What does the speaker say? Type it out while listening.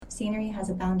Scenery has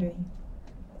a boundary.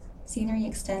 Scenery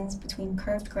extends between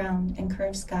curved ground and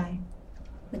curved sky,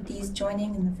 with these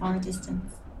joining in the far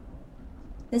distance.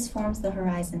 This forms the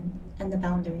horizon and the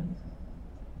boundary.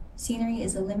 Scenery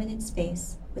is a limited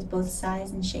space with both size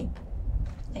and shape,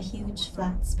 a huge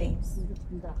flat space.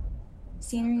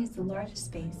 Scenery is the largest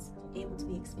space able to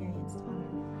be experienced on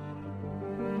Earth.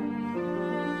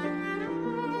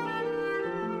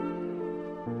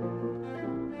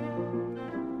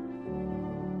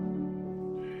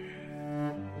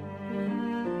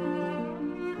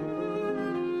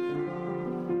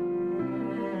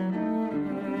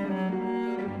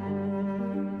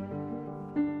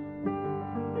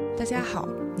大家好，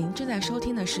您正在收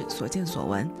听的是所见所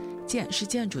闻，见是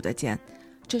建筑的见，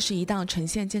这是一档呈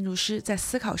现建筑师在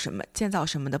思考什么、建造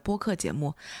什么的播客节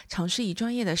目，尝试以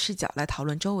专业的视角来讨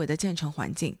论周围的建成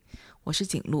环境。我是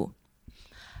景路。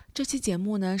这期节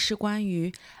目呢是关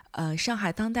于上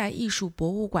海当代艺术博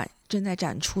物馆正在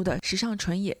展出的时尚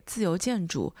纯也自由建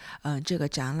筑这个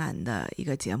展览的一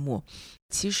个节目。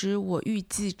其实我预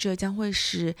计这将会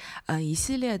是一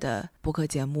系列的播客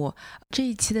节目。这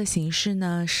一期的形式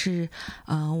呢是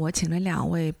我请了2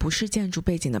位不是建筑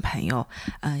背景的朋友，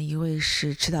一位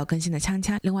是迟早更新的锵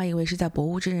锵，另外一位是在博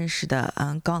物志认识的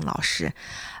高老师。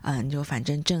就反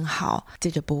正正好借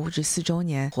着博物志4周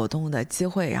年活动的机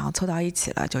会，然后凑到一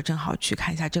起了，就正好去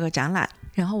看一下这个展览。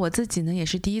然后我自己呢也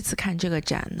是第一次看这个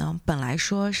展呢，本来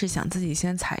说是想自己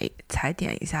先踩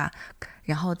点一下，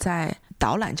然后再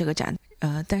导览这个展。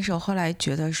但是我后来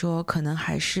觉得说，可能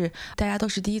还是大家都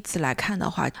是第一次来看的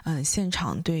话，现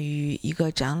场对于一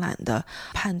个展览的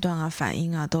判断啊、反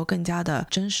应啊，都更加的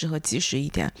真实和及时一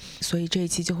点。所以这一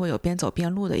期就会有边走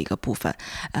边录的一个部分。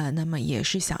那么也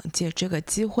是想借这个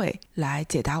机会来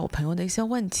解答我朋友的一些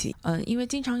问题。因为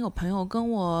经常有朋友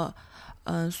跟我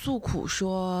诉苦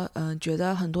说觉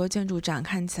得很多建筑展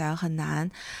看起来很难，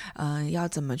要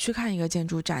怎么去看一个建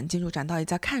筑展，建筑展到底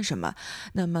在看什么。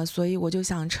那么所以我就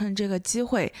想趁这个机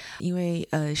会，因为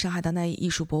上海当代艺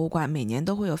术博物馆每年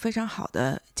都会有非常好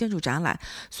的建筑展览，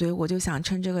所以我就想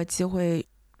趁这个机会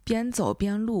边走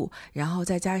边录，然后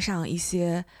再加上一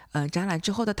些展览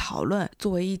之后的讨论，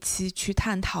作为一期去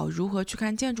探讨如何去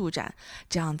看建筑展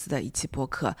这样子的一期播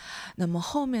客。那么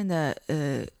后面的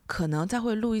可能再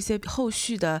会录一些后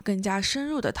续的更加深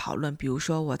入的讨论，比如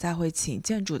说我再会请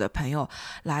建筑的朋友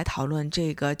来讨论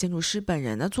这个建筑师本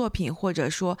人的作品，或者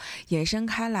说延伸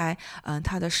开来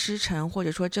他的师承，或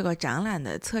者说这个展览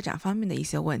的策展方面的一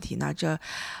些问题。那这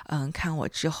看我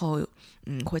之后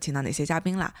会请到哪些嘉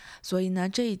宾啦。所以呢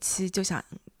这一期就想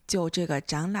就这个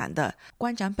展览的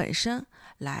观展本身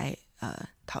来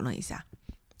讨论一下。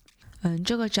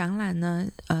这个展览呢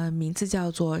名字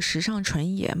叫做时尚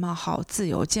纯也自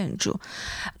由建筑，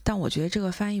但我觉得这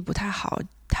个翻译不太好，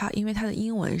因为它的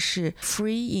英文是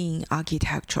Free in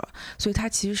Architecture， 所以它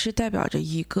其实是代表着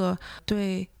一个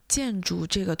对建筑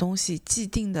这个东西既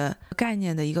定的概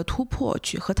念的一个突破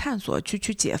和探索，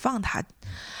去解放它。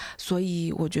所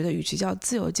以我觉得与其叫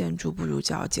自由建筑，不如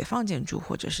叫解放建筑，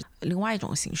或者是另外一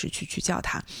种形式去叫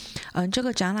它。这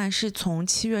个展览是从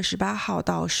7月18号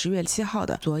到10月7号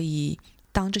的，所以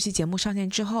当这期节目上线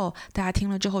之后，大家听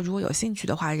了之后如果有兴趣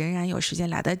的话，仍然有时间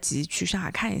来得及去上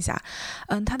海看一下。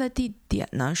它的地点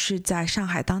呢是在上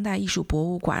海当代艺术博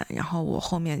物馆，然后我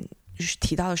后面就是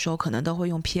提到的时候可能都会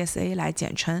用 PSA 来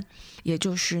简称，也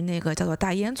就是那个叫做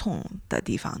大烟囱的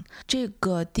地方。这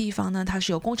个地方呢它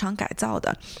是由工厂改造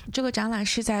的，这个展览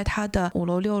是在它的5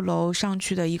楼6楼上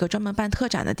去的一个专门办特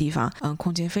展的地方，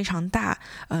空间非常大，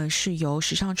是由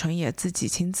时尚纯也自己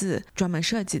亲自专门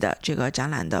设计的这个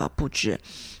展览的布置。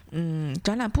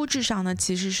展览布置上呢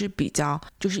其实是比较，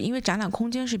就是因为展览空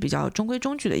间是比较中规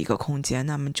中矩的一个空间，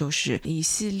那么就是一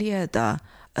系列的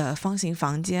方形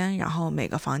房间，然后每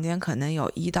个房间可能有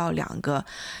1到2个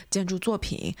建筑作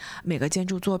品，每个建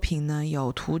筑作品呢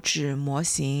有图纸模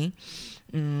型。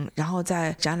然后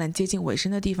在展览接近尾声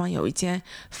的地方有一间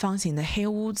方形的黑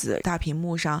屋子，大屏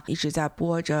幕上一直在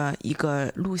播着一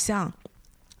个录像。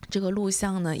这个录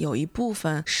像呢有一部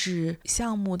分是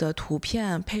项目的图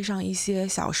片配上一些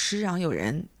小诗，然后有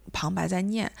人旁白在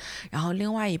念，然后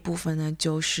另外一部分呢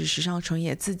就是时尚纯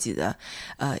也自己的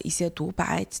一些独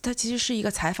白。它其实是一个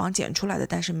采访剪出来的，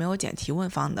但是没有剪提问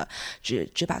方的，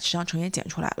只把时尚纯也剪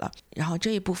出来了。然后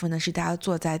这一部分呢是大家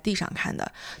坐在地上看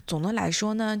的。总的来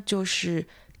说呢就是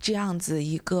这样子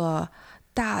一个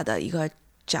大的一个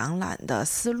展览的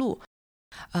思路。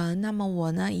那么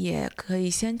我呢也可以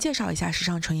先介绍一下时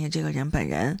尚纯也这个人本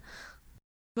人。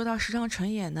说到时尚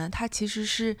纯也呢，他其实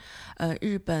是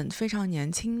日本非常年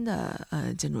轻的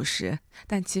建筑师，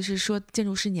但其实说建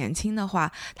筑师年轻的话，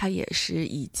他也是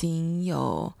已经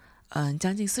有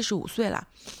将近45岁了。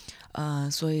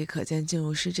所以可见建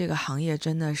筑师这个行业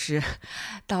真的是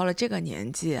到了这个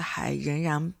年纪还仍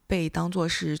然被当作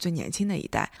是最年轻的一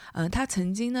代。他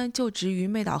曾经呢就职于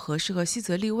妹岛和世和西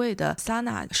泽立卫的萨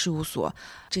纳事务所，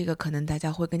这个可能大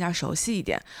家会更加熟悉一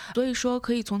点，所以说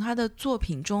可以从他的作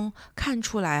品中看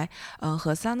出来，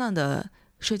和萨纳的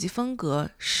设计风格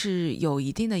是有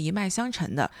一定的一脉相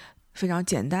承的。非常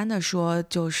简单的说，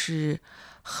就是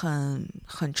很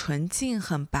纯净，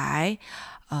很白，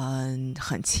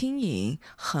很轻盈，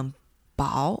很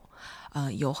薄，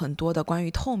有很多的关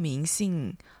于透明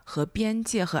性和边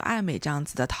界和暧昧这样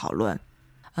子的讨论。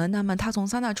那么他从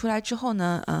萨纳出来之后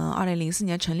呢，2004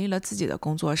年成立了自己的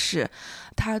工作室。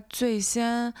他最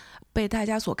先被大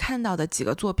家所看到的几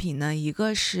个作品呢，一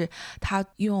个是他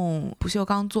用不锈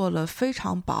钢做了非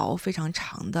常薄非常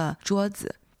长的桌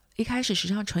子。一开始时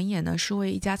尚纯也呢是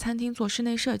为一家餐厅做室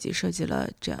内设计，设计了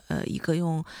一个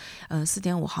用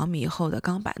4.5毫米厚的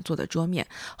钢板做的桌面。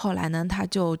后来呢他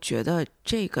就觉得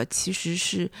这个其实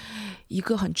是一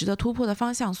个很值得突破的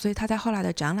方向，所以他在后来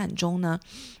的展览中呢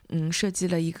设计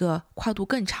了一个跨度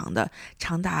更长的，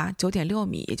长达9.6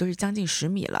米，也就是将近10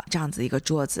米了，这样子一个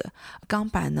桌子。钢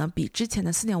板呢比之前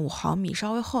的4.5毫米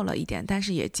稍微厚了一点，但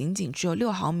是也仅仅只有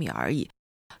6毫米而已。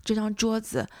这张桌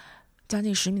子将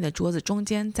近10米的桌子中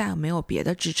间再没有别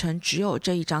的支撑，只有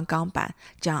这一张钢板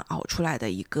这样凹出来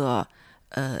的一个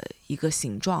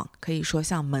形状，可以说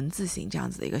像门字形这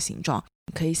样子的一个形状。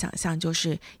可以想象就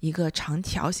是一个长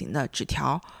条形的纸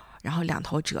条，然后两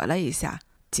头折了一下，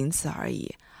仅此而已。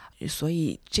所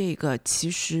以这个其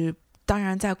实当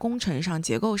然在工程上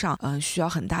结构上需要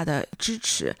很大的支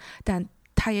持，但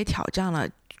它也挑战了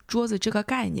桌子这个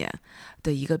概念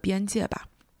的一个边界吧。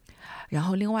然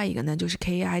后另外一个呢就是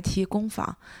KAIT 工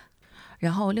坊，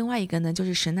然后另外一个呢就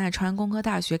是神奈川工科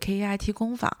大学 KAIT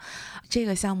工坊。这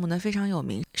个项目呢非常有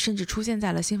名，甚至出现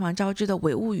在了新房昭之的《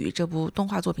伪物语》这部动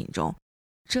画作品中。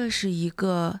这是一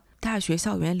个大学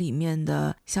校园里面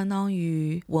的相当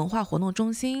于文化活动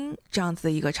中心这样子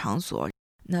的一个场所。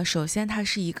那首先它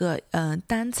是一个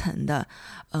单层的，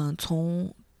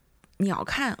从鸟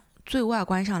瞰最外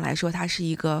观上来说它是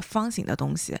一个方形的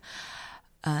东西。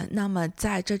那么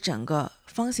在这整个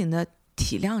方形的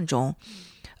体量中，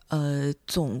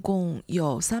总共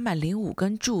有305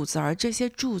根柱子，而这些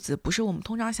柱子不是我们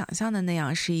通常想象的那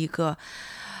样是一个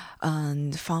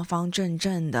方方正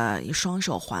正的双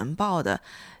手环抱的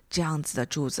这样子的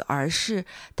柱子，而是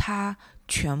它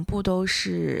全部都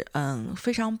是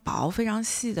非常薄非常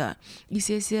细的一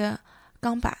些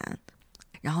钢板，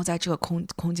然后在这个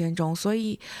空间中，所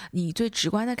以你最直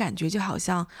观的感觉就好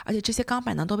像，而且这些钢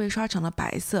板呢都被刷成了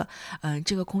白色，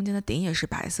这个空间的顶也是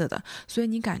白色的，所以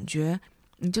你感觉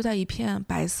你就在一片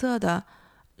白色的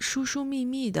疏疏密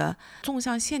密的纵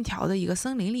向线条的一个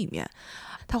森林里面，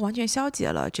它完全消解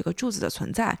了这个柱子的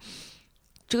存在。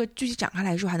这个具体展开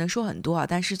来说还能说很多啊，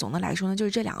但是总的来说呢，就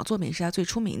是这两个作品是它最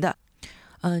出名的。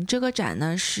这个展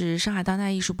呢是上海当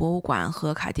代艺术博物馆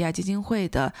和卡地亚基金会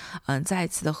的再一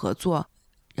次的合作。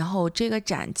然后这个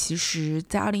展其实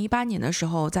在2018年的时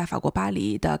候在法国巴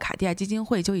黎的卡地亚基金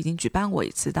会就已经举办过一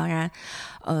次。当然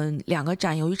两个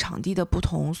展由于场地的不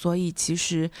同，所以其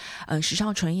实时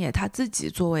尚纯也他自己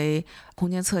作为空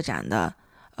间策展的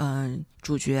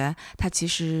主角，他其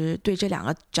实对这两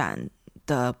个展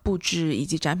的布置以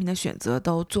及展品的选择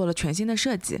都做了全新的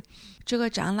设计。这个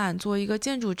展览作为一个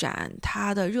建筑展，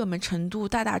它的热门程度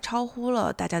大大超乎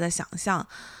了大家的想象，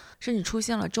甚至出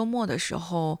现了周末的时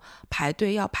候排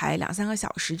队要排2-3个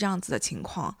小时这样子的情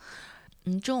况。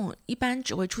这种一般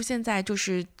只会出现在就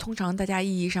是通常大家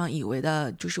意义上以为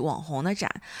的就是网红的展。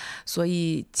所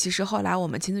以其实后来我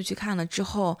们亲自去看了之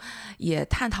后，也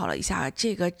探讨了一下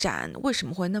这个展为什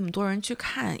么会那么多人去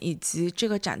看，以及这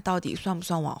个展到底算不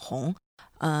算网红。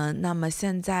那么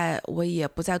现在我也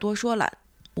不再多说了。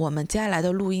我们接下来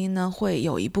的录音呢，会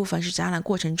有一部分是展览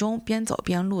过程中边走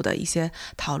边录的一些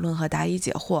讨论和答疑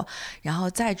解惑，然后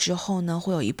再之后呢，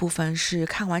会有一部分是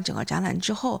看完整个展览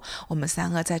之后，我们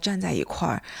3个再站在一块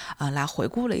儿，来回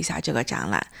顾了一下这个展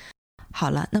览。好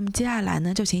了，那么接下来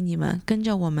呢，就请你们跟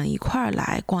着我们一块儿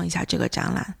来逛一下这个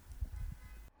展览。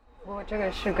不过这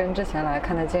个是跟之前来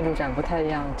看的建筑展不太一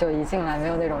样，就一进来没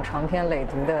有那种长篇累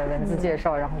牍的文字介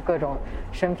绍，然后各种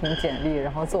生平简历，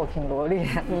然后作品罗列。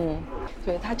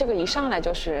对，它这个一上来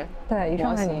就是对，一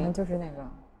上来你们就是那个。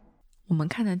我们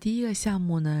看的第一个项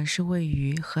目呢，是位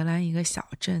于荷兰一个小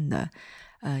镇的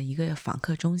一个访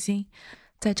客中心。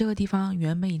在这个地方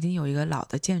原本已经有一个老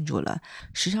的建筑了，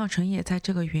时尚纯也在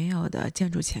这个原有的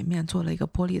建筑前面做了一个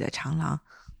玻璃的长廊。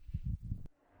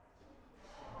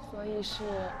所以是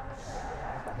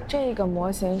这个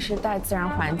模型是带自然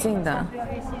环境的。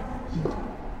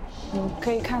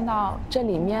可以看到这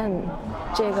里面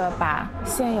这个把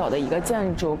现有的一个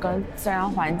建筑跟自然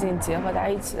环境结合在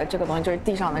一起的这个东西，就是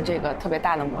地上的这个特别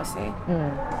大的模型。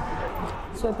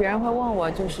所以别人会问我，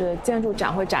就是建筑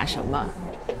展会展什么？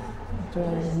就是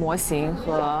模型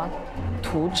和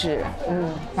图纸。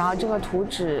然后这个图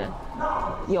纸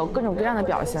有各种各样的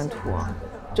表现图，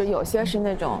就有些是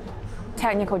那种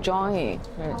technical drawing，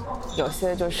有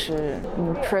些就是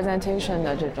presentation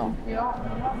的这种。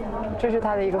这是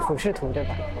它的一个俯视图，对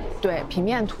吧？对，平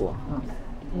面图。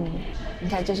你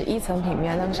看，这是1层平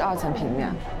面，那个是2层平面。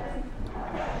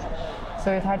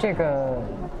所以它这个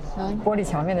玻璃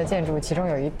墙面的建筑，其中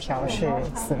有一条是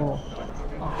死路。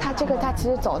它其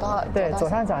实走到对，左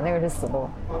上角那个是死路。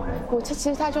其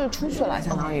实它就是出去了，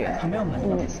相当于。旁边有门。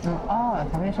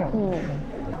旁边是有门。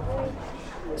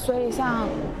所以像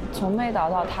从内导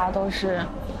到它都是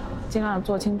尽量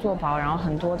做轻做薄，然后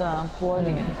很多的玻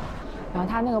璃。然后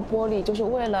它那个玻璃就是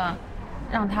为了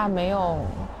让它没有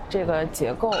这个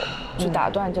结构去打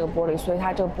断这个玻璃，所以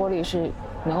它这个玻璃是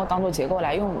能够当做结构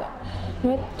来用的。因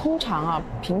为通常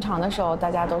平常的时候大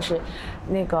家都是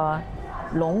那个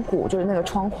龙骨，就是那个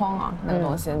窗框那个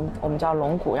东西我们叫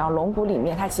龙骨，然后龙骨里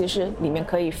面它其实是里面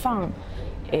可以放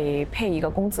配一个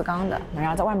工字钢的，然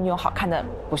后在外面用好看的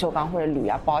不锈钢或者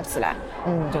铝包起来，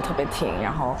就特别挺。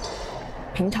然后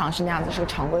平常是那样子，是个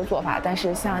常规做法。但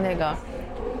是像那个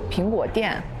苹果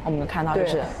店，我们看到就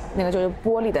是那个就是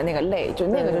玻璃的那个类，就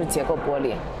那个就是结构玻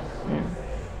璃。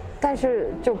但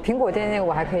是就苹果店那个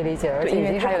我还可以理解，而且已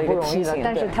经是很不容易了。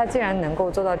但是它既然能够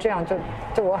做到这样，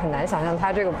就我很难想象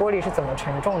它这个玻璃是怎么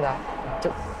承重的。就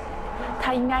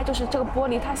它应该就是这个玻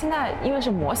璃，它现在因为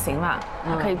是模型嘛，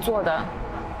它可以做的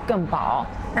更薄，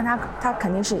但它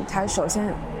肯定是它首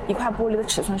先一块玻璃的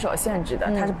尺寸是有限制的，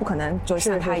它是不可能就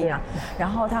像它一样。然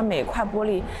后它每块玻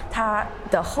璃它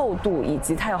的厚度以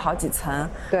及它有好几层，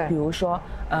对，比如说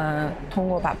通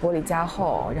过把玻璃加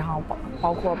厚，然后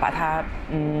包括把它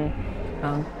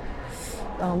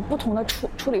不同的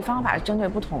处理方法是针对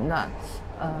不同的。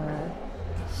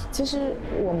其实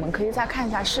我们可以再看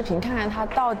一下视频，看看它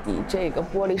到底这个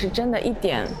玻璃是真的一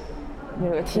点那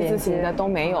个 T 字形的都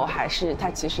没有，还是它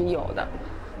其实有的。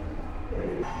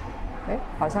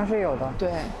好像是有的。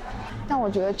对，但我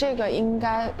觉得这个应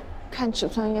该看尺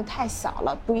寸，因为太小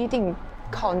了，不一定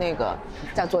靠那个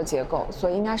在做结构，所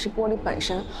以应该是玻璃本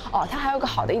身。它还有个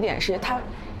好的一点是，它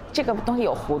这个东西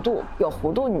有弧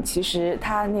度，你其实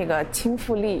它那个倾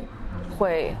覆力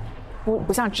会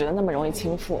不像纸的那么容易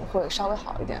倾覆，会稍微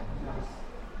好一点。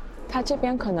它这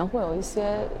边可能会有一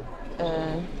些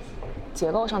结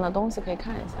构上的东西可以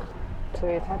看一下。所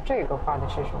以它这个画的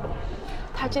是什么？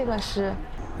它这个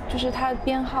就是它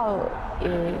编号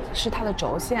是它的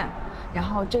轴线，然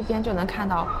后这边就能看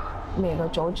到每个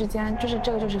轴之间，就是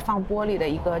这个就是放玻璃的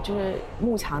一个就是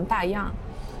幕墙大样，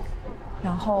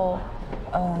然后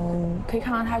可以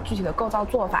看到它具体的构造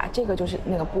做法，这个就是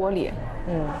那个玻璃，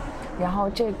然后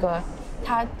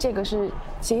它这个是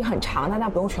其实很长的，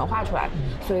但不用全画出来，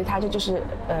所以它这就是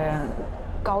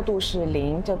高度是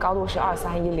0，这个高度是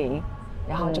2310，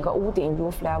然后这个屋顶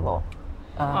roof level。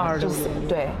就是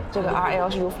对，这个 RL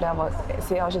是 roof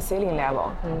level，CL 是 ceiling level，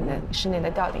室内的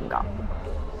吊顶高。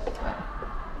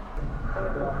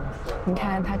你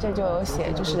看它这就有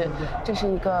写，就是这是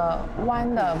一个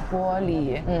弯的玻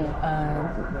璃，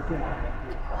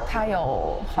它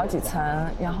有好几层，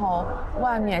然后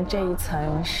外面这一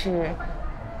层是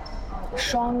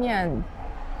双面，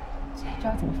不知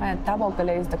道怎么翻译 double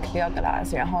glazed clear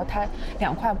glass， 然后它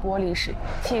2块玻璃是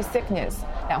T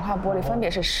thickness，2块玻璃分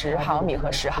别是10毫米和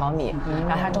10毫米，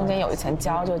然后它中间有一层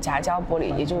胶，就是夹胶玻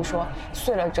璃，也就是说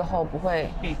碎了之后不会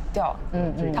掉，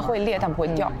它会裂但不会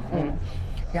掉，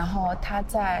然后它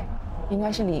在应该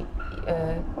是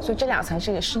所以这2层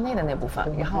是室内的那部分，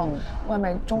然后外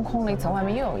面中空了一层，外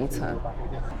面又有一层。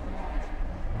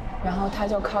然后它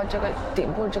就靠这个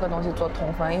顶部这个东西做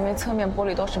通风，因为侧面玻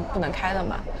璃都是不能开的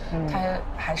嘛，它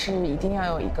还是一定要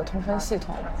有一个通风系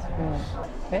统。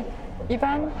一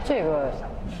般这个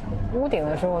屋顶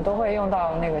的时候都会用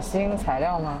到那个新材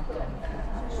料吗？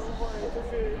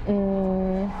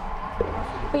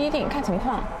不一定，看情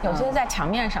况。有些在墙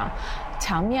面上，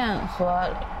墙面和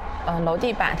楼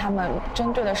地板，它们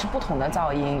针对的是不同的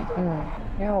噪音。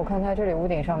因为我看它这里屋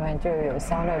顶上面就有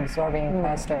sound absorbing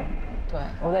plaster。对，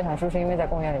我在想是不是因为在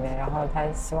公园里面，然后他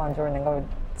希望就是能够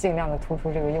尽量的突出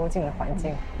这个幽静的环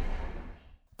境。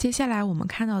接下来我们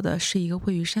看到的是一个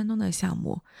位于山东的项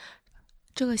目，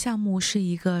这个项目是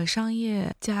一个商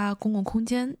业加公共空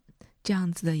间这样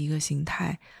子的一个形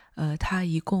态。它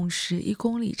一共是1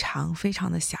公里长，非常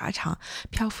的狭长，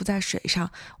漂浮在水上。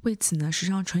为此呢，石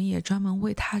上纯也专门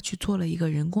为它去做了一个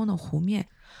人工的湖面。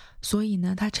所以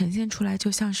呢，它呈现出来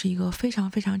就像是一个非常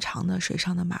非常长的水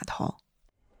上的码头。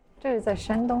这是在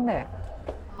山东的呀。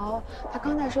他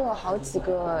刚才说有好几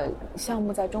个项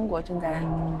目在中国正在，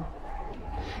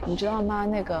你知道吗？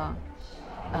那个，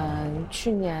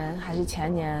去年还是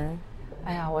前年，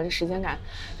哎呀，我这时间感，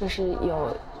就是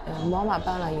有MoMA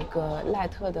办了一个赖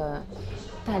特的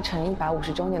诞辰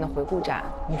150周年的回顾展。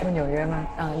你说纽约吗？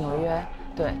纽约。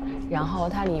对，然后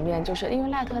它里面就是因为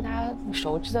赖特他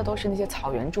熟知的都是那些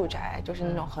草原住宅，就是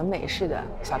那种很美式的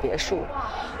小别墅，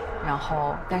然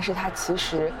后但是他其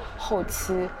实后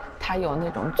期他有那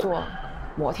种做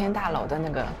摩天大楼的那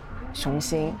个雄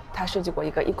心，他设计过一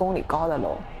个1公里高的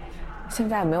楼，现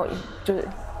在没有，就是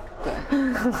对，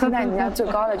现在人家最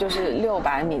高的就是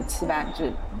600米、700，就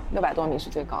是600多米是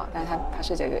最高的，但是他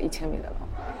设计了一个1000米的楼。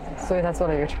所以他做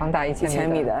了一个长达1000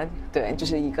米的，对，就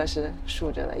是一个是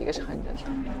竖着的，一个是横着的。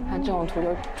它这种图就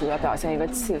主要表现一个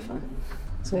气氛，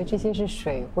所以这些是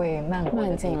水会漫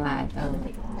进来的。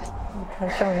它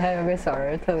上面还有个小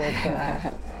人，特别可爱。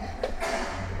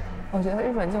我觉得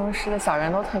日本建筑师的小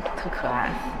人都特可爱，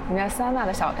人家三大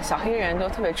的小黑人都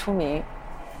特别出名，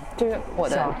就是我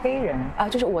的小黑人啊，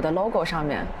就是我的 logo 上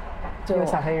面就有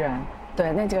小黑人。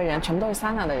对，那几个人全部都是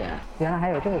三大的人。原来还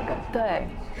有这个。对。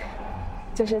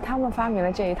就是他们发明了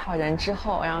这一套人之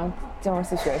后，然后建筑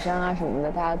系学生啊什么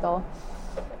的，大家都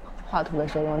画图的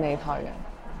时候用那一套人。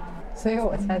所以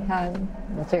我猜他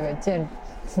这个建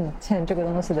这个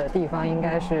东西的地方应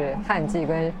该是旱季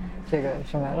跟这个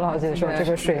什么涝季的时候，这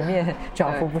个水面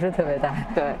涨幅不是特别大，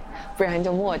对，不然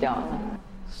就没掉了。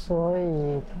所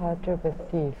以它这个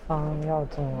地方要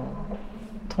怎么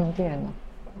通电呢？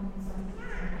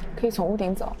可以从屋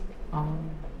顶走。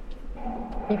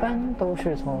一般都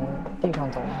是从地上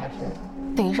走吗？还是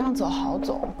顶上走好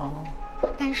走？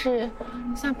但是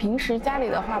像平时家里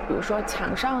的话，比如说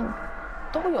墙上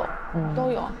都有，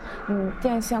都有。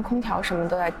电线、空调什么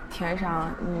都在天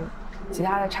上，其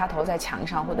他的插头在墙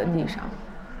上或者地上。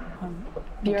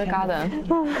Beer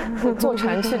Garden， 坐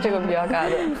船去这个 Beer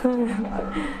Garden。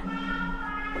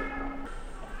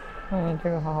这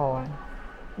个好好玩。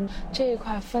这一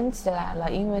块分起来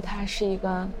了，因为它是一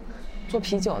个做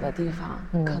啤酒的地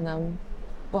方，可能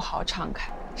不好敞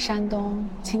开。山东、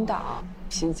青岛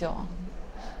啤酒，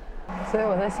所以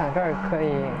我在想这儿可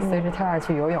以随时跳下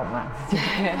去游泳嘛。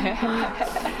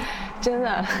真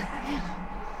的。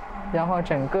然后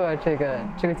整个这个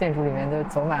建筑里面就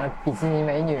走满了比基尼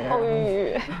美女。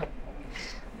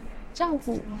这样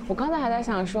子，我刚才还在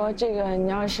想说，这个你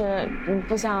要是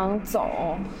不想走，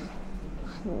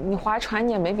你划船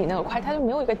你也没比那个快，它就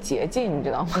没有一个捷径，你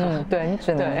知道吗？对，你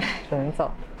只能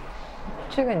走。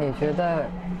这个你觉得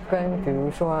跟比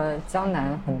如说江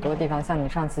南很多地方，像你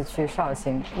上次去绍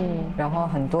兴，然后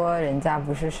很多人家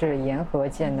不是沿河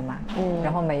建的嘛，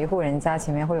然后每一户人家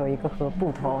前面会有一个河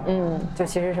埠头，就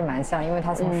其实是蛮像，因为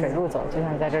它从水路走，就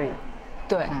像在这里。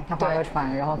对，他划个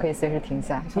船，然后可以随时停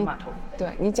下。码头。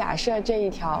对，你假设这一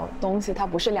条东西它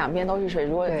不是两边都是水，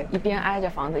如果一边挨着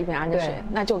房子一边挨着水，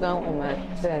那就跟我们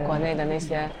国内的那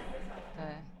些。对。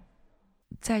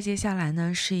再接下来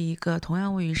呢，是一个同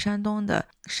样位于山东的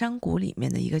山谷里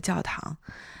面的一个教堂。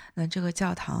那这个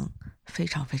教堂非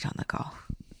常非常的高。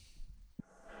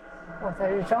在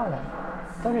日照呢，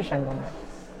都是山东的，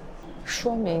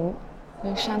说明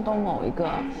跟山东某一个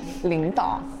领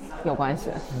导有关系。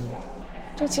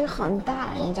这其实很大，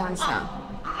你这样想，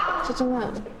这真的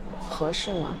合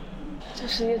适吗？这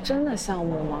是一个真的项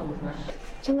目吗？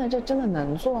这真的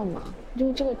能做吗？因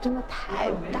为这个真的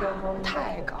太大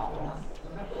太高了。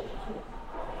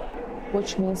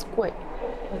Which means 贵。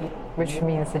Which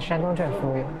means 山东政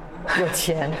府有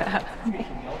钱。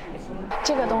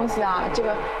这个东西啊，这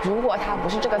个如果它不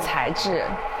是这个材质，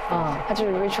它就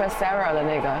是 Richard Serra 的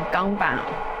那个钢板，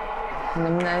你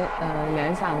能不能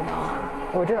联想到？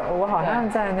我好像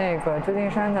在那个旧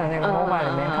金山的那个 MoMA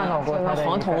里面看到过它的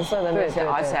黄铜色的那些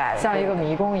凹起来的，像一个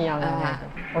迷宫一样的那个。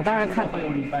我当时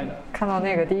看到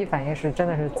那个第一反应是真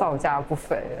的是造价不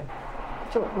菲，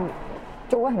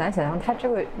就我很难想象它这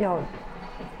个要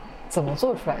怎么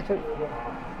做出来，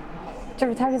就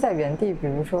是它是在原地，比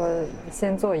如说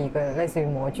先做一个类似于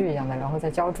模具一样的，然后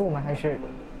再浇筑吗？还是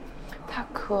它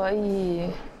可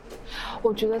以？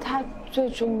我觉得它最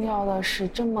重要的是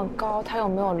这么高，它有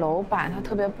没有楼板，它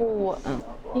特别不稳，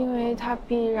因为它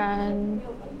必然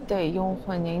得用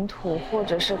混凝土或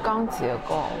者是钢结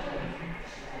构，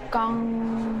钢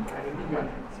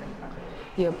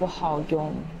也不好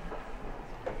用，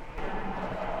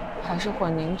还是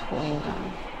混凝土应该。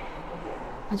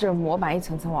它就是模板一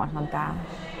层层往上搭，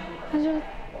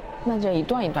那就一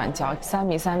段一段浇，3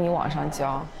米3米往上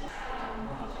浇，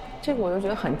这个我就觉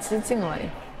得很激进了耶。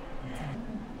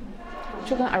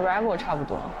就跟 Arrival 差不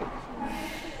多，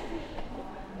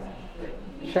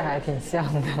是还挺像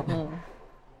的。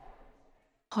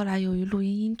后来由于录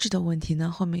音音质的问题呢，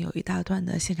后面有一大段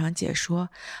的现场解说，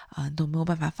都没有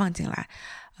办法放进来。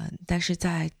但是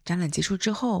在展览结束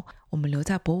之后，我们留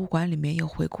在博物馆里面又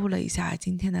回顾了一下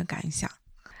今天的感想。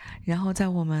然后在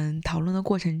我们讨论的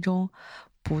过程中，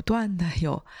不断的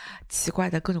有奇怪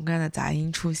的各种各样的杂音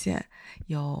出现，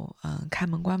有开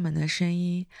门关门的声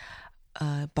音，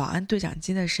保安对讲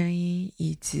机的声音，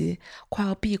以及快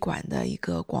要闭馆的一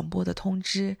个广播的通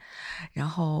知。然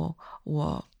后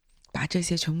我把这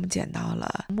些全部剪到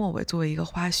了末尾作为一个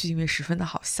花絮，因为十分的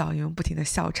好笑，因为不停的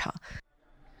笑场。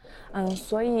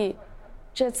所以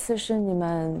这次是你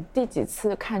们第几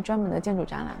次看专门的建筑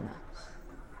展览呢？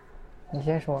你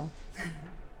先说。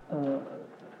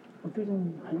我最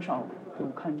近很少有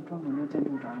看专门的建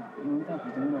筑展览，因为在北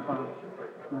京的话，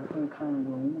可能会看文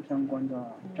物相关的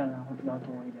展览会比较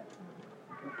多一点。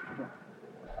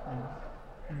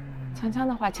锵锵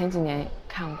的话，前几年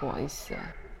看过一些。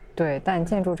对，但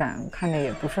建筑展看的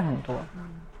也不是很多，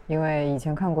因为以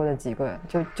前看过的几个，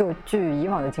就据以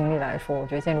往的经历来说，我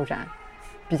觉得建筑展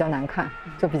比较难看，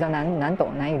就比较难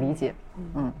懂、难以理解。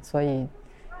所以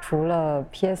除了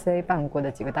PSA 办过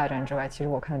的几个大展之外，其实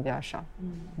我看的比较少。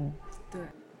对。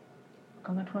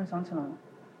刚才突然想起来，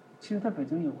其实在北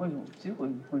京也会有机会，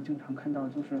会经常看到，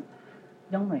就是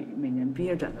央美每年毕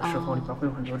业展的时候，里边会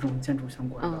有很多这种建筑相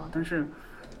关的，但是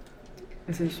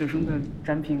那些学生的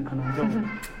展品可能就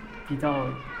比较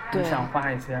理想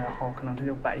化一些，然后可能他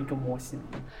就摆一个模型。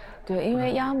对，因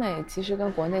为央美其实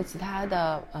跟国内其他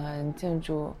的建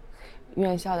筑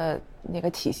院校的那个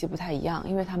体系不太一样，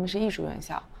因为他们是艺术院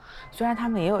校，虽然他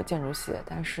们也有建筑系，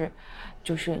但是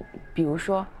就是比如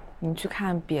说你去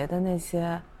看别的那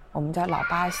些我们叫老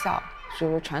八校，就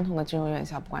是传统的建筑院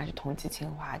校，不管是同济、清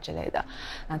华之类的，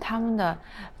那他们的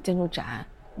建筑展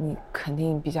你肯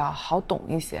定比较好懂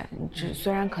一些。你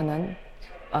虽然可能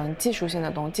技术性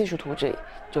的技术图纸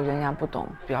就仍然不懂，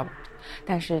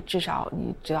但是至少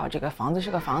你知道这个房子是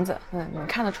个房子，你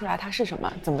看得出来它是什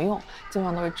么，怎么用，基本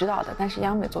上都是知道的。但是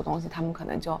央美做东西，他们可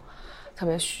能就特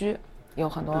别虚，有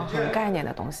很多很概念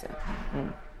的东西。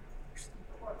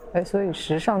所以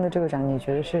时尚的这个展，你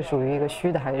觉得是属于一个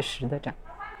虚的还是实的展？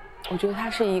我觉得它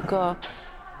是一个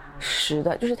实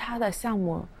的，就是它的项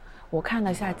目我看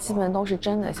了下，基本都是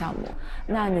真的项目。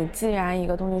那你既然一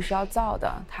个东西是要造的，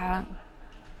它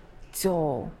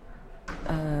就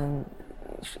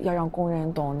要让工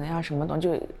人懂，能让什么懂，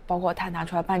就包括他拿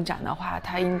出来办展的话，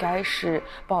他应该是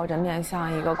抱着面向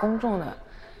一个公众的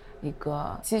一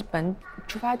个基本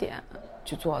出发点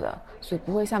去做的，所以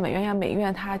不会像美院美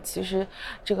院它其实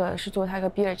这个是做它一个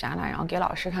毕业展览，然后给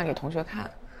老师看，给同学看，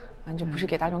就不是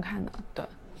给大众看的。对，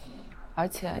而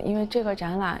且因为这个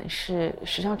展览是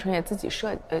石上纯也自己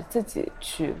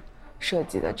去设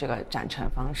计的这个展陈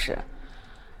方式，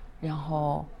然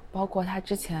后包括他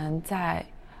之前在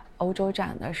欧洲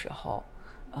展的时候，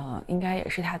应该也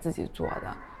是他自己做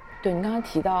的。对，你刚刚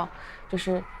提到，就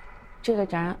是这个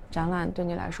展览对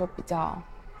你来说比较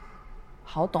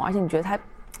好懂，而且你觉得它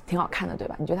挺好看的，对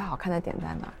吧？你觉得它好看的点在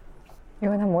哪儿？因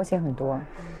为它模型很多，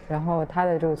然后它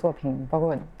的这个作品，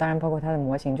当然包括它的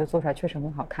模型，就做出来确实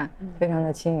很好看，非常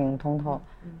的轻盈通透，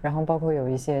然后包括有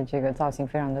一些这个造型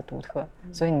非常的独特，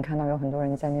所以你看到有很多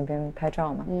人在那边拍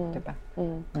照嘛，对吧？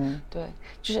对，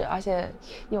就是而且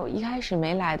一开始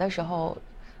没来的时候，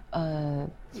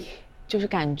就是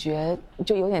感觉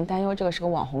就有点担忧，这个是个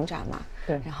网红展嘛，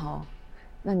对，然后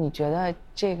那你觉得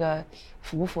这个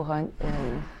符不符合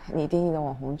你定义的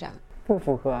网红展？不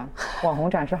符合，网红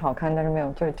展是好看，但是没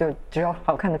有就只有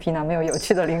好看的皮囊，没有有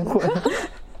趣的灵魂。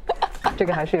这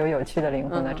个还是有趣的灵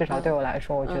魂的，至少对我来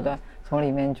说，我觉得从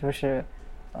里面就是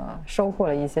收获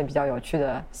了一些比较有趣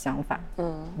的想法。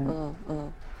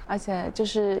而且就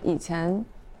是以前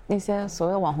那些所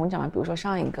谓的网红展嘛，比如说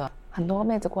上一个很多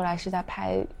妹子过来是在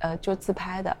拍就自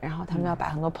拍的，然后他们要摆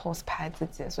很多 pose 拍自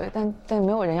己，所以但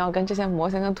没有人要跟这些模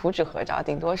型跟图纸合照，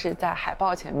顶多是在海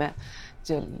报前面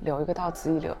就留一个到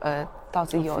此一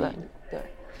游的，对。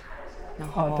然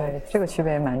后对，这个区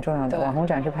别也蛮重要的。网红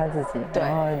展是拍自己，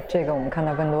然后这个我们看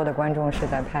到更多的观众是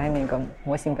在拍那个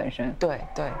模型本身。对。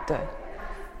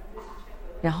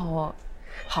然后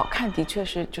好看的确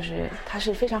是就是它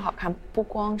是非常好看，不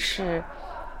光是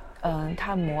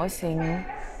它模型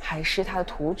还是它的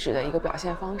图纸的一个表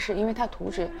现方式，因为它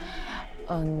图纸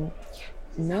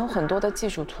没有很多的技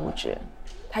术图纸，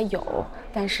它有，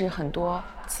但是很多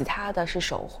其他的是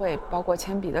手绘，包括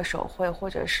铅笔的手绘或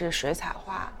者是水彩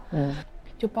画，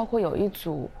就包括有一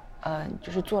组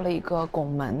就是做了一个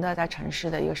拱门的，在城市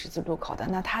的一个十字路口的，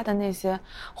那它的那些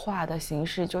画的形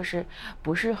式就是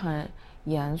不是很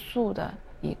严肃的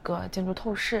一个建筑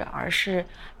透视，而是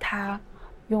他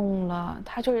用了，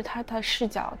他就是他的视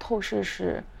角透视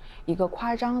是一个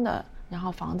夸张的，然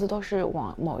后房子都是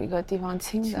往某一个地方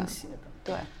倾的，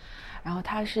对，然后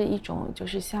它是一种就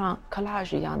是像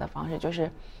collage 一样的方式，就是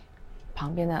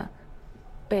旁边的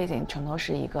背景全都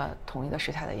是一个统一的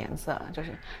石材的颜色，就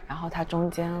是然后它中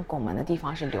间拱门的地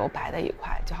方是留白的一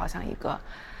块，就好像一个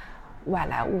外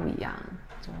来物一样，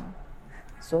就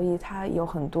所以它有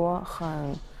很多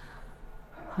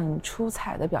很出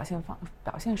彩的表现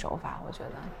手法，我觉得。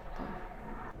对，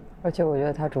而且我觉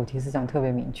得它主题思想特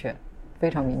别明确，非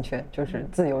常明确，就是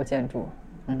自由建筑。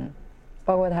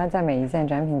包括他在每一件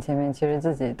展品前面，其实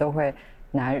自己都会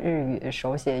拿日语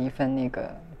手写一份那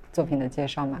个作品的介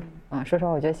绍嘛。说实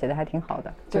话，我觉得写的还挺好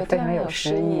的，就非常有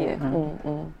诗意。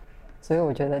所以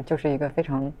我觉得就是一个非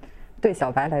常对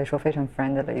小白来说非常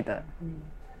friendly 的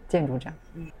建筑展。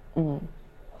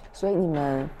所以你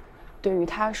们对于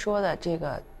他说的这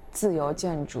个自由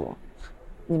建筑，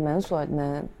你们所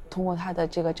能通过他的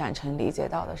这个展陈理解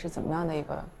到的是怎么样的一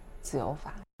个自由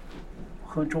法？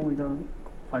和周围的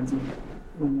环境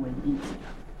融为一体，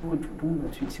会主动的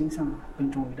去倾向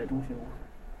跟周围的东西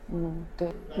融合。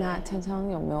对。那锵锵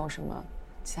有没有什么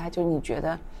其他？就是你觉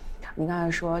得，你刚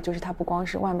才说，就是它不光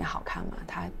是外面好看嘛，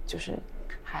它就是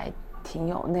还挺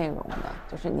有内容的。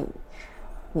就是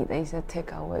你的一些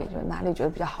take away， 就哪里觉得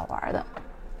比较好玩的？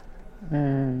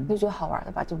就觉得好玩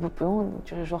的吧，就不用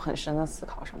就是说很深的思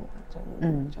考什么的，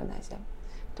就那些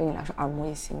对你来说耳目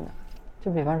一新的。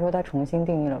就比方说，他重新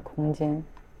定义了空间。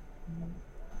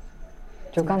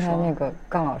就刚才那个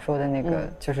杠老说的那个，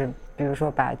就是比如说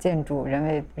把建筑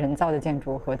人造的建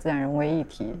筑和自然融为一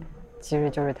体，其实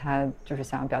就是他就是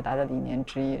想要表达的理念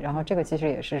之一。然后这个其实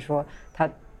也是说他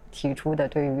提出的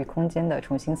对于空间的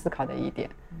重新思考的一点。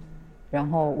然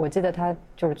后我记得他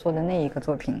就是做的那一个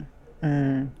作品，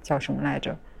叫什么来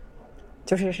着？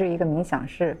是一个冥想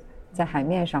室在海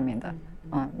面上面的，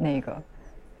那个。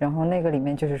然后那个里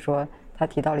面就是说，他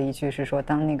提到了一句是说，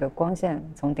当那个光线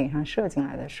从顶上射进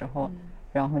来的时候，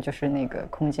然后就是那个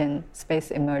空间 space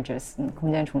emerges，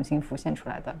 空间重新浮现出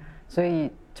来的。所以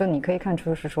就你可以看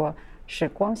出是说，是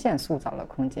光线塑造了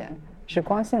空间，是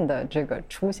光线的这个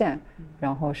出现，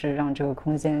然后是让这个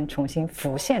空间重新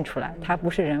浮现出来。它不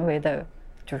是人为的，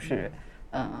就是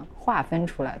划分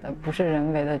出来的，不是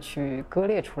人为的去割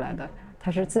裂出来的，它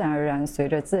是自然而然随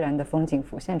着自然的风景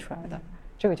浮现出来的。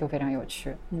这个就非常有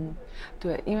趣。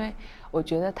对，因为我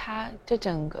觉得他这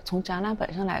整个从展览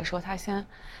本身来说，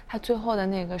他最后的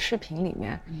那个视频里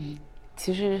面，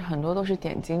其实很多都是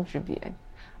点睛之笔，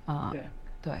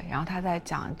对，然后他在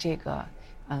讲这个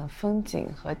风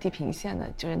景和地平线的，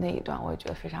就是那一段，我也觉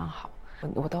得非常好。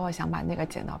我都会想把那个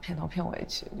剪到片头片尾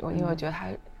去，因为我觉得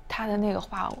他的那个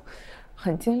话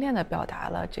很精炼地表达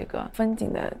了这个风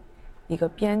景的一个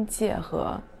边界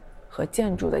和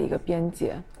建筑的一个边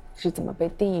界是怎么被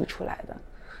定义出来的。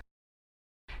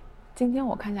今天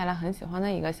我看下来很喜欢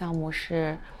的一个项目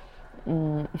是，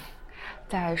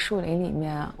在树林里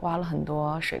面挖了很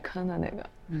多水坑的那个，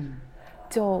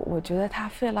就我觉得他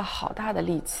费了好大的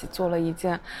力气做了一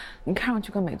件你看上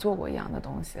去跟没做过一样的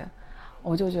东西，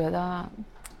我就觉得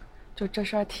就这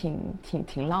事儿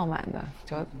挺浪漫的，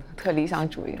就特理想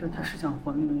主义。他是想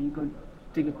还原一个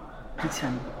这个之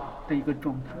前的一个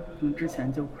状态，因为之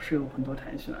前就是有很多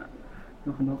苔藓，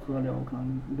有很多河流可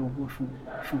能流过树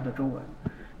的周围，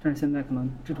但是现在可能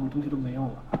这种东西都没有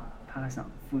了，他想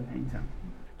复原一下。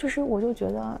就是我就觉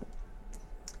得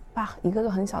把一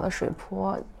个很小的水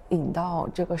坡引到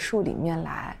这个树里面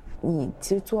来，你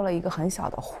其实做了一个很小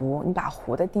的湖，你把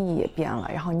湖的定义也变了，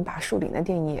然后你把树林的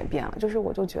定义也变了，就是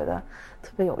我就觉得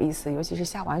特别有意思，尤其是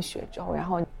下完雪之后，然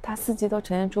后它四季都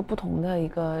呈现出不同的一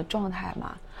个状态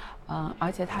嘛，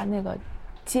而且它那个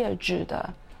介质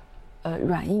的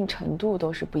软硬程度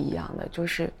都是不一样的，就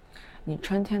是你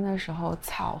春天的时候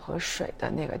草和水的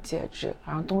那个介质，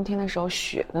然后冬天的时候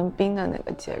雪跟冰的那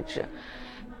个介质，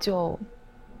就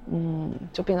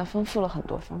变得丰富了很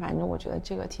多。反正我觉得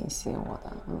这个挺吸引我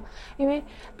的，因为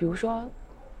比如说，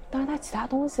当然它其他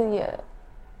东西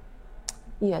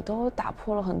也都打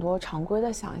破了很多常规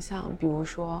的想象，比如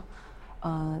说，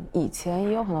以前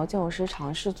也有很多建筑师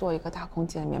尝试做一个大空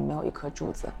间里面没有一颗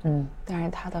柱子，但是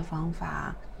他的方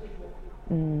法，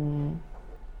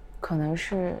可能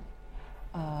是，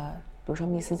比如说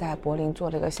密斯在柏林做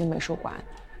了一个新美术馆，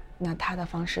那他的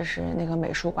方式是那个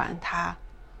美术馆它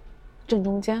正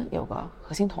中间有个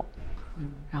核心筒，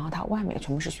然后它外面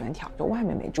全部是悬挑，就外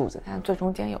面没柱子，但是最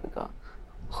中间有一个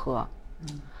核，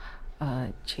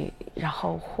然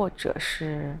后或者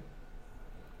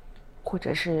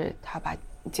是他把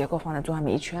结构放在最外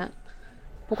面一圈，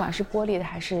不管是玻璃的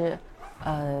还是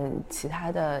其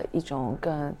他的一种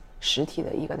更实体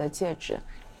的一个的介质。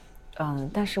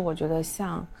但是我觉得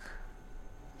像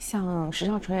石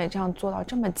上纯也这样做到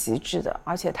这么极致的，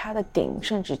而且它的顶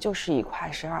甚至就是一块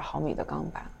12毫米的钢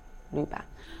板铝板，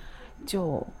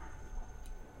就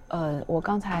我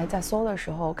刚才在搜的时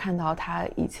候看到他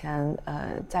以前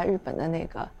在日本的那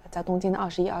个在东京的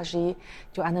21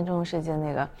就安藤忠雄世界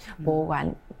那个博物馆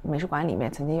美术馆里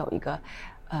面曾经有一个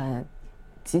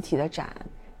集体的展，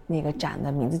那个展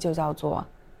的名字就叫做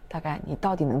大概你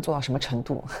到底能做到什么程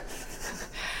度。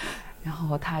然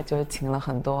后他就请了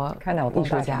很多艺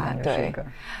术家，对，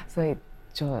所以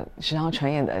就石上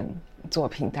纯也的作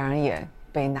品当然也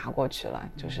被拿过去了。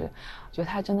就是我觉得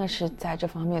他真的是在这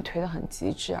方面推得很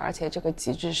极致，而且这个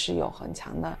极致是有很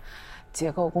强的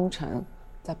结构工程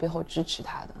在背后支持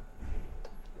他的。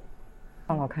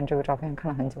刚好看这个照片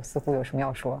看了很久，似乎有什么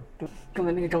要说。刚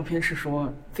才那个照片是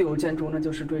说自由建筑，那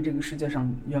就是对这个世界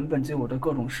上原本就有的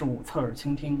各种事物侧耳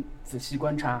倾听，仔细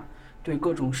观察，对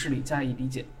各种事理加以理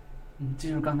解。这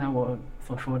就是刚才我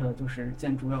所说的，就是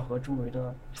建筑要和周围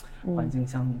的环境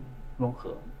相融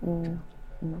合。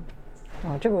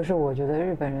这个是我觉得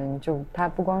日本人就他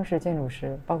不光是建筑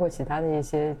师，包括其他的一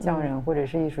些匠人或者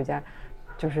是艺术家，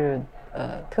就是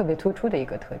特别突出的一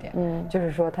个特点。就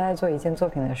是说他在做一件作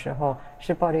品的时候，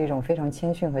是抱着一种非常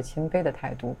谦逊和谦卑的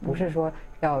态度，不是说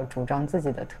要主张自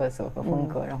己的特色和风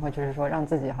格，然后就是说让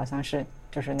自己好像是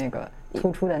就是那个突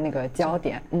出的那个焦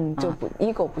点，就不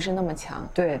ego 不是那么强。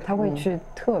对，他会去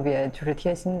特别就是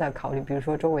贴心的考虑，比如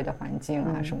说周围的环境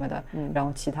啊什么的，然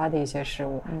后其他的一些事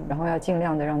物，然后要尽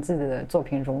量的让自己的作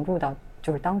品融入到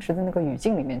就是当时的那个语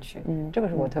境里面去。这个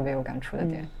是我特别有感触的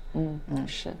点。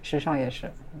是，时尚也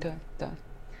是。对。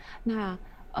那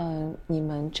你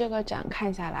们这个展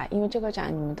看下来，因为这个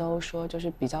展你们都说就是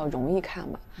比较容易看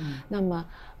嘛，那么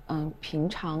平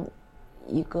常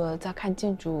一个在看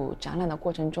建筑展览的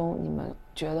过程中，你们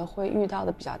觉得会遇到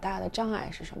的比较大的障碍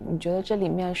是什么？你觉得这里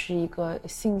面是一个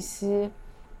信息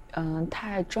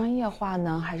太专业化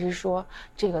呢，还是说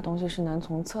这个东西是能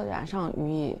从策展上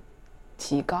予以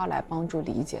提高来帮助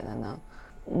理解的呢？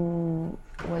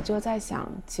我就在想，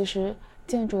其实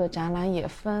建筑的展览也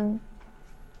分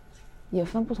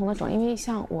不同的种，因为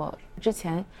像我之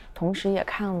前同时也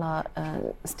看了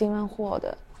Steven Hall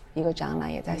的一个展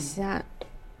览，也在西岸。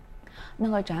那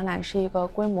个展览是一个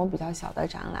规模比较小的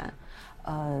展览，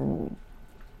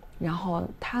然后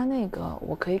他那个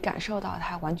我可以感受到，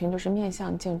他完全就是面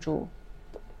向建筑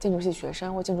系学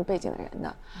生或建筑背景的人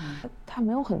的，他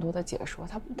没有很多的解说，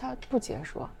他不解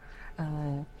说，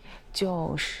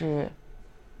就是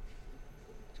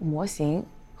模型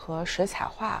和水彩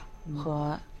画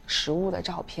和实物的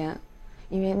照片，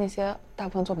因为那些大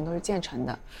部分作品都是建成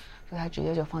的，所以他直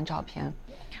接就放照片。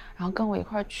然后跟我一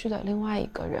块儿去的另外一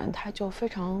个人，他就非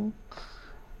常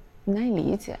难以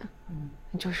理解，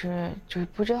就是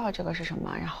不知道这个是什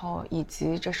么，然后以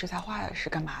及这水彩画是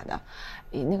干嘛的，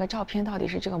那个照片到底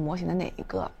是这个模型的哪一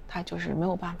个，他就是没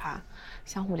有办法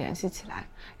相互联系起来，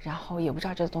然后也不知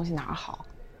道这个东西哪儿好，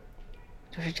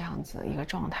就是这样子一个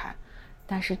状态。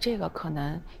但是这个可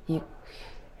能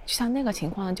像那个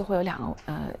情况呢，就会有两个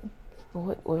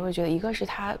我会觉得，一个是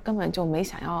他根本就没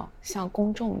想要向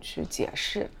公众去解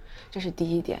释，这是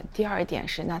第一点。第二点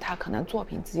是，那他可能作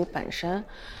品自己本身，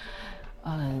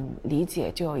理解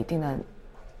就有一定的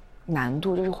难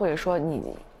度，就是或者说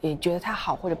你也觉得它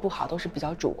好或者不好，都是比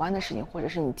较主观的事情，或者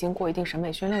是你经过一定审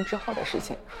美训练之后的事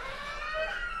情。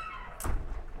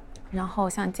然后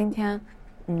像今天，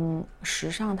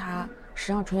时尚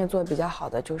纯也做的比较好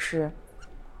的就是，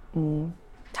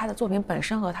他的作品本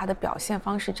身和他的表现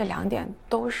方式这两点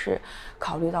都是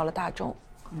考虑到了大众，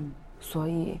所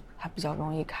以他比较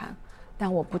容易看。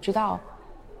但我不知道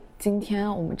今天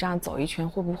我们这样走一圈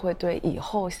会不会对以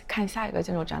后看下一个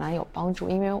建筑展览有帮助，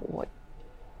因为我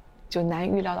就难以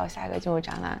预料到下一个建筑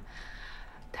展览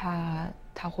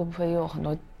它会不会又有很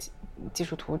多技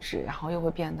术图纸，然后又会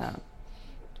变得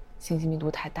信息密度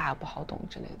太大不好懂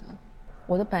之类的。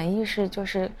我的本意是就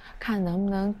是看能不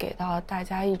能给到大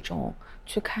家一种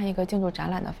去看一个建筑展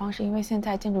览的方式，因为现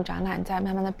在建筑展览在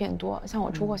慢慢的变多，像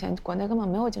我出国前国内根本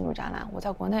没有建筑展览，我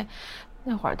在国内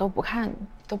那会儿都不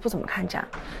怎么看展，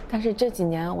但是这几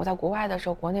年我在国外的时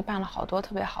候，国内办了好多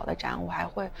特别好的展，我还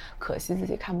会可惜自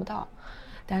己看不到。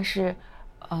但是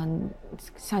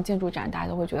像建筑展大家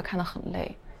都会觉得看得很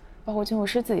累，包括建筑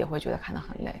师自己也会觉得看得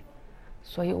很累，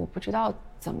所以我不知道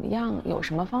怎么样有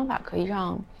什么方法可以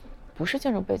让不是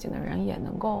建筑背景的人也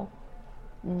能够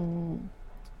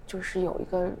就是有一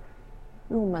个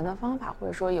入门的方法，或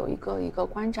者说有一个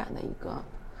观展的一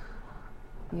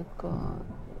个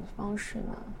方式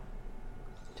呢？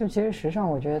就其实时尚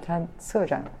我觉得它策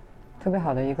展特别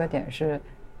好的一个点是，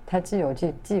它既有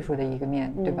技术的一个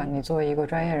面，对吧？你作为一个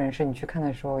专业人士，你去看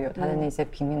的时候有它的那些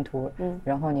平面图，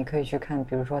然后你可以去看，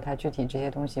比如说它具体这些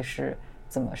东西是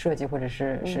怎么设计或者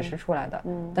是实施出来的。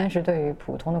但是对于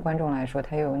普通的观众来说，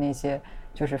它又有那些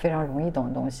就是非常容易懂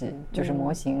的东西，就是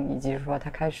模型，以及说它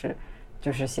开始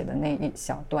就是写的那一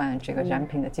小段这个展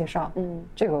品的介绍。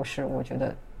这个是我觉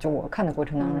得就我看的过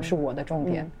程当中是我的重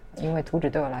点，因为图纸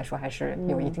对我来说还是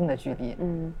有一定的距离。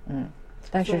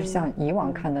但是像以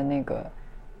往看的那个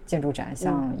建筑展，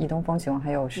像伊东丰雄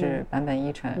还有是坂本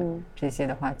一成这些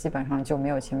的话，基本上就没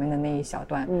有前面的那一小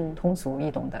段通俗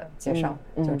易懂的介绍，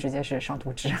就直接是上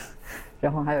图纸，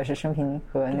然后还有是生平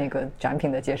和那个展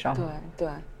品的介绍。对，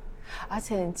而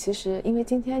且其实因为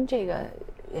今天这个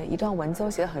一段文字我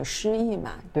写得很诗意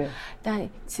嘛，对，但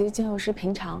其实建筑师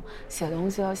平常写东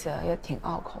西都写得也挺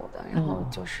拗口的，然后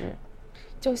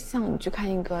就像你去看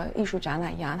一个艺术展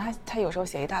览一样，他有时候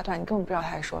写一大段，你根本不知道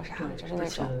他在说啥，就是那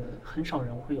种很少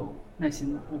人会有耐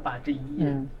心，我把这一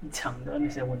页一墙的那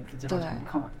些文字介绍全部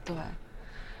看完。对，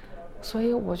所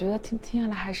以我觉得听下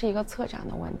来还是一个策展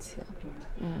的问题。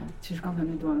其实刚才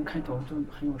那段开头就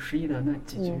很有诗意的那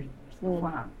几句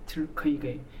话，其实可以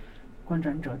给观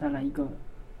展者带来一个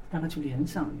让他去联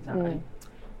想一下，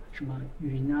什么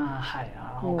云啊、海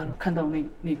啊，然后可能看到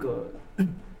那个。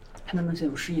看到那些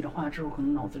有诗意的画之后，可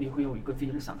能脑子里会有一个自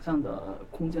己的想象的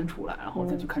空间出来，然后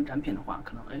再去看展品的话，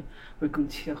可能会更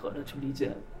切合的去理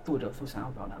解作者所想要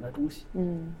表达的东西。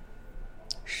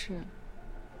是。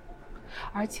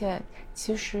而且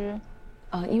其实，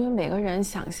因为每个人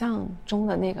想象中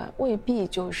的那个未必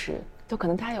就可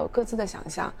能他有各自的想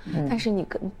象，但是你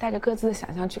带着各自的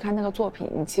想象去看那个作品，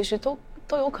你其实都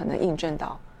有可能印证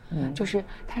到，就是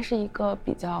它是一个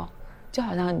比较。就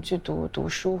好像你去读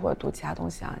书或者读其他东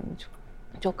西啊，你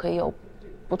就可以有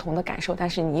不同的感受，但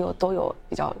是你都有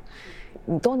比较，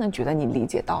你都能觉得你理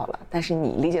解到了，但是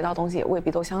你理解到的东西也未必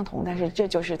都相同，但是这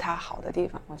就是它好的地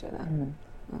方，我觉得。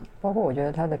包括我觉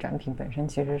得它的展品本身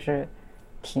其实是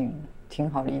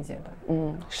挺好理解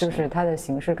的，就是它的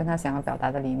形式跟他想要表达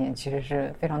的理念其实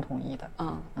是非常统一的。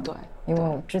对，因为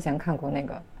我之前看过那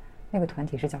个团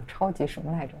体是叫超级什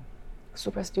么来着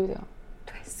 ？Super Studio。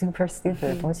对 ，Super Studio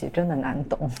的东西真的难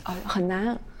懂很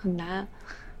难很难。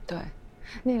对，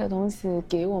那个东西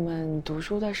给我们读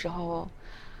书的时候，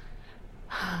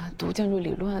读建筑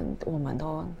理论，我们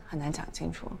都很难讲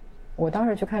清楚。我当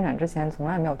时去看展之前，从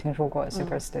来没有听说过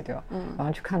Super Studio，然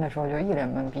后去看的时候就一脸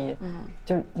懵逼，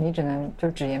就你只能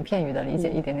就只言片语的理解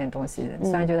一点点东西，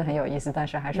虽然觉得很有意思，但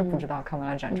是还是不知道看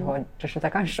完了展之后这是在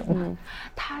干什么。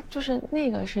它就是那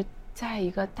个是。在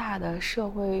一个大的社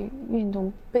会运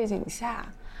动背景下，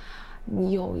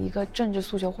你有一个政治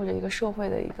诉求或者一个社会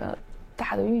的一个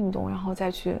大的运动，然后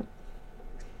再去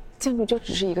建筑就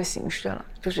只是一个形式了，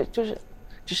就是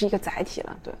只是一个载体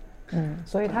了，对。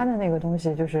所以它的那个东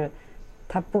西就是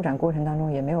它布展过程当中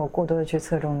也没有过多的去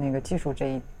侧重那个技术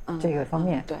这个方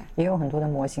面，对，也有很多的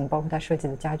模型，包括它设计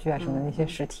的家具啊什么的那些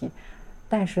实体，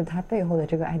但是它背后的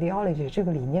这个 ideology 这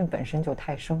个理念本身就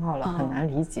太深奥了，很难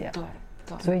理解。对。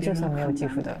所以就算没有技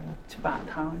术的，去把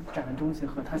他展的东西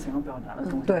和他想要表达的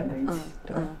东西连在一起。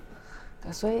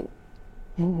对，所以，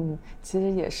其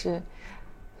实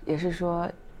也是说，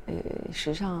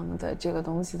时尚的这个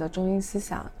东西的中心思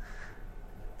想，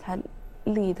它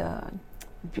立的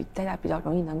比大家比较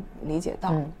容易能理解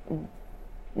到。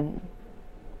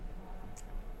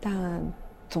但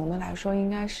总的来说，应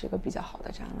该是个比较好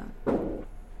的展览。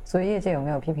所以业界有没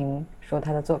有批评说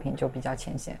他的作品就比较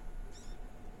浅显？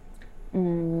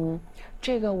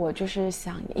这个我就是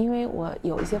想，因为我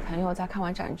有一些朋友在看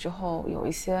完展之后有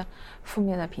一些负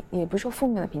面的也不是说负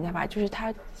面的评价吧，就是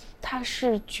他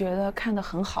是觉得看得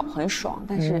很好很爽，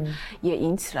但是也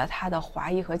引起了他的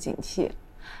怀疑和警惕。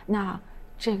那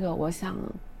这个我想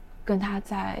跟他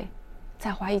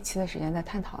再花一期的时间再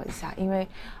探讨一下，因为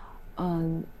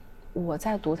我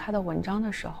在读他的文章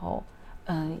的时候，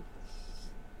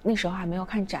那时候还没有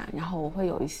看展，然后我会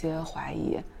有一些怀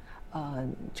疑。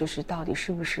就是到底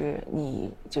是不是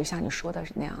你就像你说的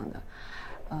是那样的，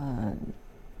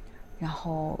然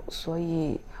后所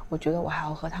以我觉得我还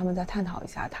要和他们再探讨一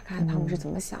下，看他们是怎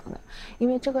么想的。因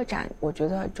为这个展我觉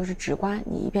得就是直观，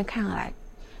你一边看下来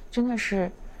真的是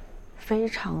非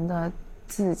常的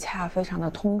自洽，非常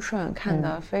的通顺，看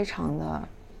得非常的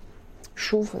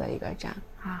舒服的一个展，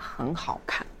它很好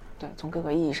看。对，从各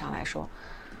个意义上来说，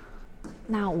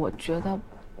那我觉得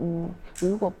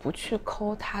如果不去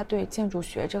抠他对建筑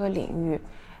学这个领域，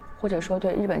或者说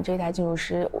对日本这一代建筑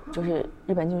师，就是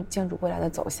日本建筑未来的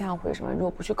走向或者什么，如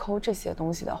果不去抠这些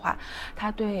东西的话，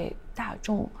他对大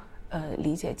众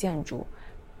理解建筑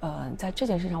在这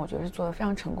件事上我觉得是做得非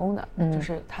常成功的，就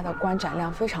是它的观展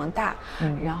量非常大，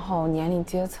然后年龄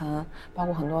阶层包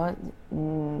括很多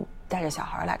带着小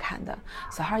孩来看的，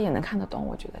小孩也能看得懂，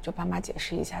我觉得就爸妈解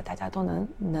释一下，大家都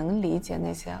能理解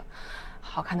那些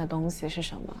好看的东西是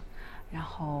什么。然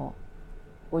后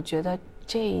我觉得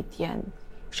这一点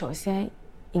首先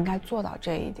应该做到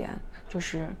这一点，就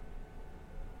是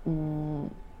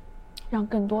让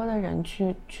更多的人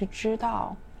去知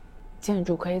道建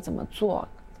筑可以怎么做，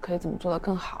可以怎么做得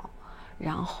更好，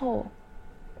然后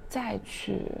再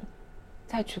去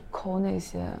抠那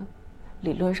些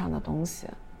理论上的东西。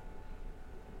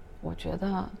我觉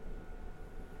得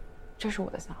这是我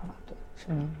的想法，对，是。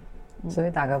所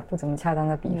以打个不怎么恰当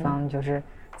的比方，就是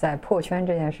在破圈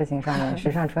这件事情上面，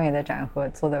时尚春野的展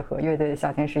做的和乐队的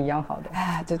夏天是一样好的。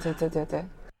哎，对对对对对。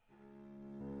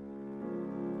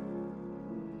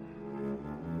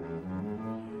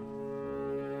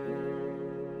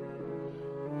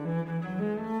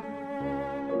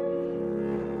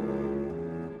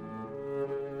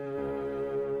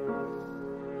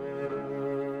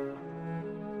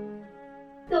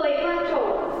各位观众，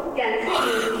感谢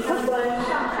您参观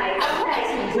上海当代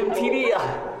艺术霹雳啊！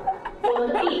我们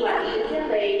的闭馆时间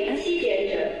为7点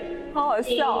整，好好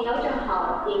请笑。调整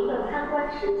好您的参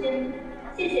观时间，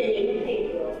谢谢您的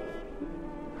配合。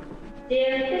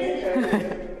Dear visitors,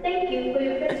 thank you for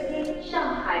visiting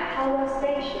Shanghai Power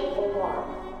Station for One.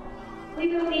 We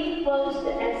will be closed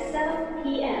at 7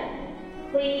 p.m.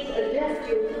 Please adjust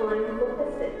your time for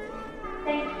visit.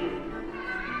 Thank you.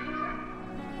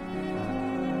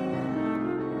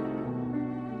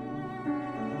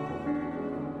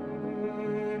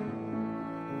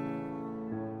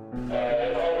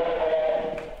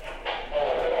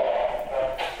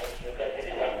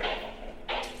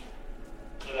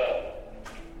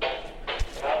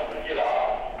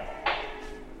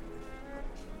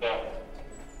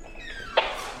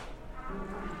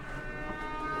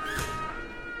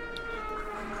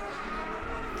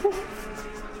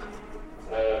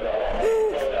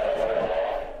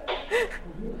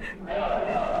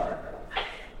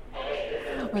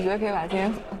我觉得可以把今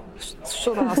天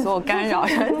受到的所有干扰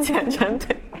剪成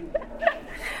对。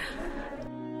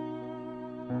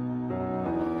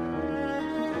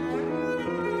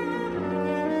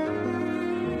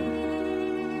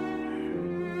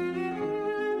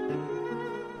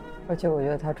而且我觉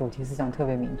得它主题思想特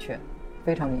别明确，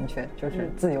非常明确，就是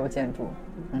自由建筑。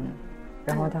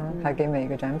然后他还给每一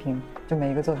个展品，就每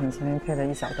一个作品前面配了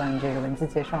一小段这个文字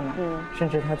介绍嘛，甚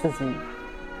至他自己。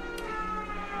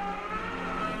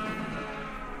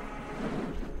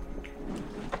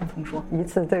重说一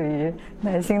次对于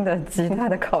耐心的极大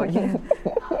的考验。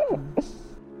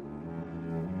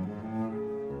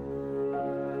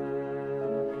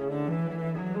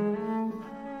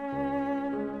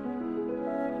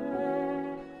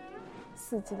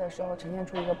四季的时候呈现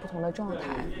出一个不同的状态。干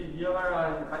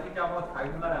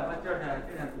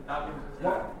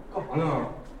啥呢？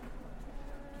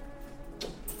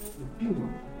有病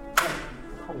啊！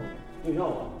看我用药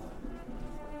啊！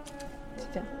是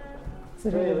这样。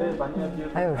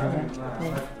还有时间。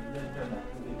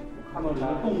看到这个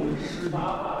动物的尸体。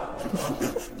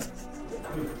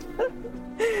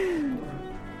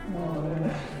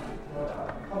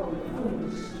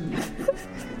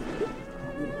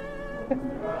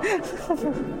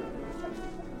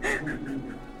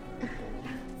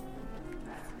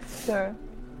是，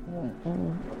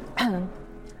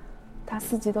它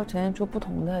四季都呈现出不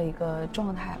同的一个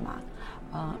状态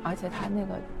嘛，而且它那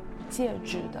个介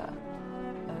质的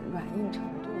软硬程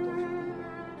度。